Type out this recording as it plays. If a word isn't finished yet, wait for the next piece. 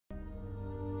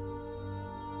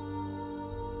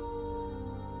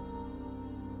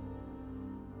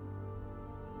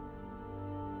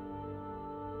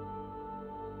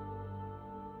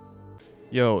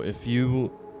Yo, if you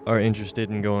are interested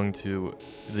in going to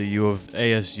the U of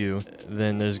ASU,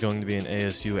 then there's going to be an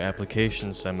ASU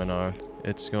application seminar.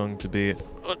 It's going to be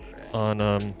on,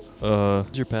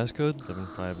 what's your passcode?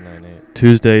 7598.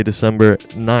 Tuesday, December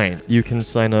 9th. You can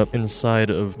sign up inside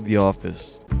of the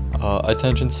office.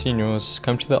 Attention seniors,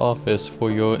 come to the office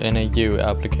for your NAU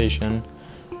application.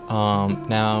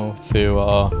 Now through,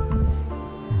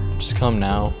 just come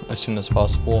now, as soon as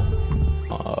possible.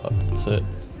 That's it.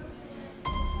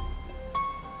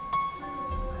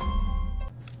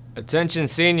 Attention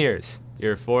seniors!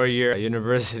 Your 4-year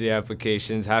university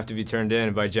applications have to be turned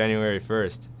in by January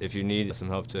 1st. If you need some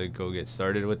help to go get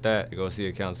started with that, go see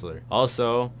a counselor.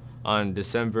 Also, on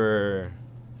December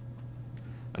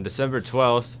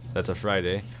 12th, that's a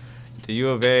Friday, the U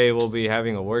of A will be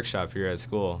having a workshop here at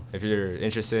school. If you're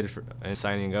interested in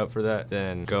signing up for that,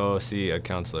 then go see a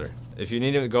counselor. If you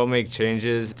need to go make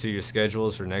changes to your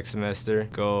schedules for next semester,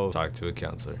 go talk to a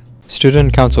counselor.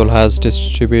 Student Council has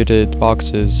distributed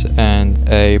boxes and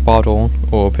a bottle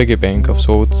or piggy bank of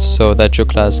sorts so that your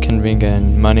class can bring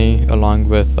in money along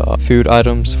with food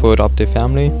items for adoptive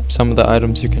family. Some of the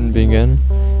items you can bring in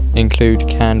include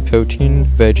canned protein,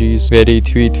 veggies,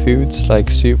 ready-to-eat foods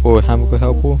like soup or hamburger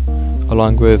helper,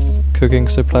 along with cooking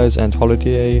supplies and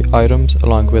holiday items,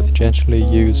 along with gently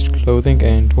used clothing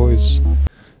and toys.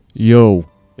 Yo,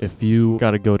 if you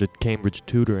gotta go to Cambridge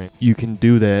tutoring, you can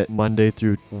do that Monday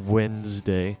through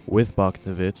Wednesday with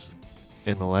Bogdanovich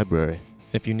in the library.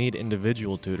 If you need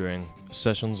individual tutoring,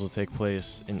 sessions will take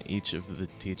place in each of the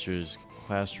teachers'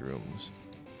 classrooms.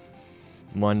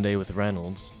 Monday with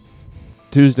Reynolds,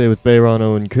 Tuesday with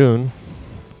Bayrano and Kuhn,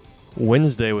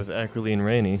 Wednesday with Ackerley and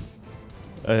Rainey.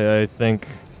 I think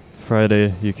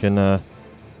Friday you can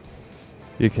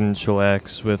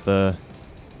chillax with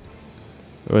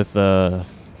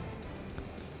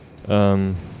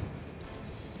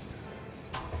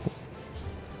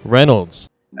Reynolds.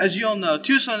 As you all know,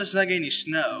 Tucson is not getting any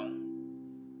snow.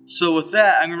 So with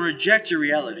that, I'm going to reject your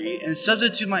reality and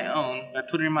substitute my own by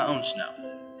putting in my own snow.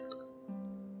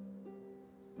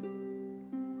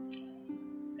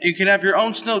 You can have your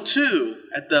own snow too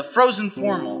at the Frozen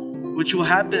Formal, which will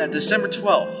happen at December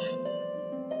 12th.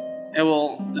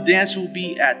 The dance will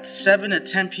be at 7 to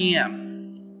 10 p.m.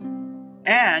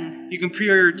 And you can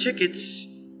pre-order your tickets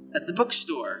at the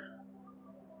bookstore.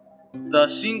 The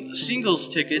singles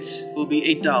tickets will be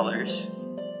 $8.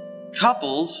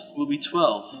 Couples will be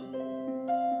 $12.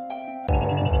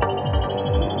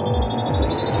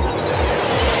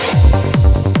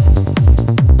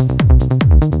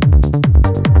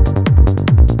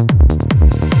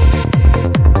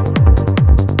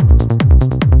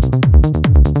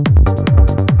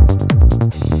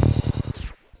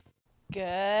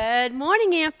 Good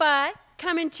morning, Amphi.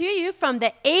 Coming to you from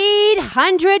the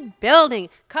 800 building.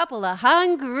 Couple of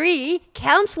hungry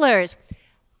counselors.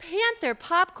 Panther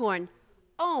popcorn.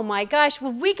 Oh my gosh,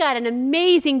 well, we got an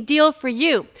amazing deal for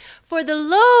you. For the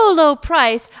low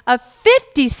price of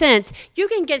 50 cents, you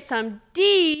can get some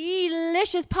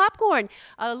delicious popcorn.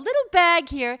 A little bag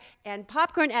here, and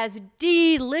popcorn as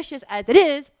delicious as it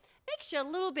is, makes you a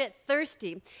little bit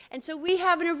thirsty. And so we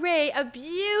have an array of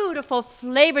beautiful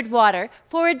flavored water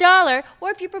for $1, or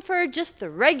if you prefer just the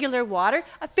regular water,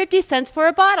 50 cents for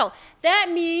a bottle. That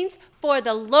means for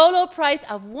the low price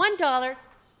of $1,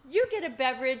 you get a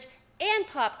beverage and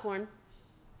popcorn.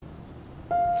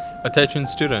 Attention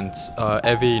students,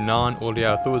 every non-early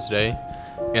hour Thursday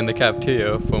in the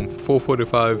cafeteria from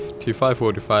 4:45 to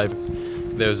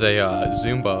 5:45, there's a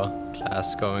Zumba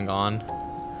class going on.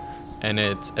 And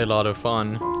it's a lot of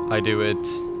fun. I do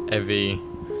it every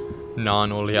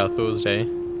non-early hour Thursday.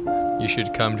 You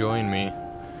should come join me.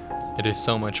 It is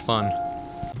so much fun.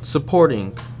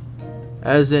 Supporting,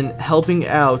 as in helping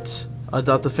out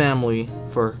adoptive family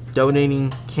for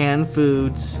donating canned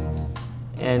foods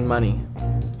and money.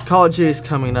 College day is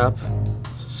coming up,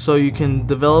 so you can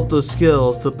develop those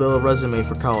skills to build a resume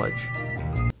for college.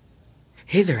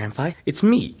 Hey there, Amphi. It's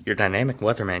me, your dynamic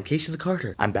weatherman, Casey the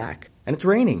Carter. I'm back. And it's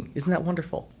raining. Isn't that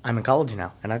wonderful? I'm in college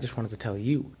now, and I just wanted to tell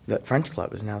you that French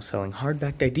Club is now selling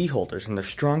hardback ID holders, and they're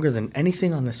stronger than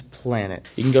anything on this planet.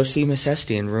 You can go see Miss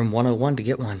Esty in room 101 to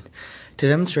get one. To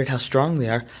demonstrate how strong they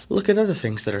are, look at other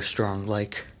things that are strong,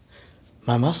 like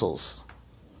my muscles.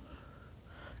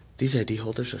 These ID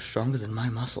holders are stronger than my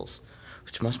muscles,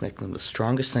 which must make them the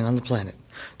strongest thing on the planet.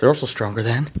 They're also stronger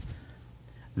than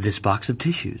this box of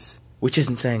tissues, which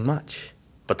isn't saying much.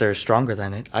 But they're stronger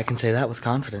than it. I can say that with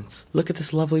confidence. Look at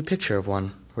this lovely picture of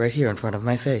one right here in front of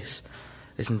my face.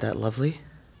 Isn't that lovely?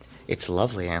 It's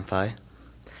lovely, Amphi.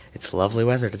 It's lovely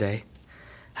weather today.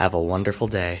 Have a wonderful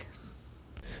day.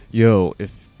 Yo,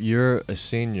 if you're a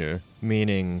senior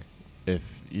meaning if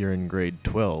you're in grade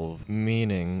 12,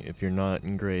 meaning if you're not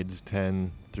in grades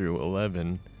 10 through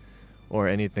 11, or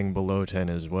anything below 10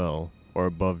 as well, or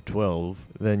above 12,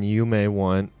 then you may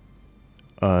want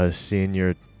a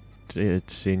senior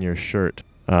shirt.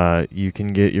 You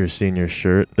can get your senior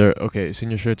shirt.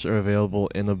 Senior shirts are available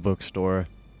in the bookstore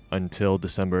until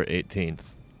December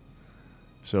 18th.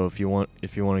 So if you want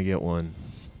to get one,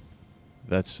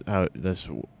 that's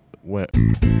what.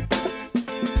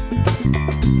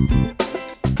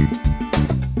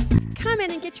 Come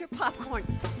in and get your popcorn.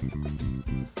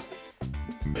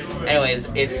 Anyways,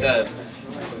 it's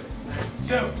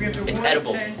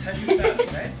edible.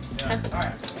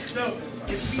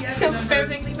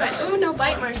 Perfectly fine. Ooh, no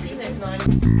bite marks either.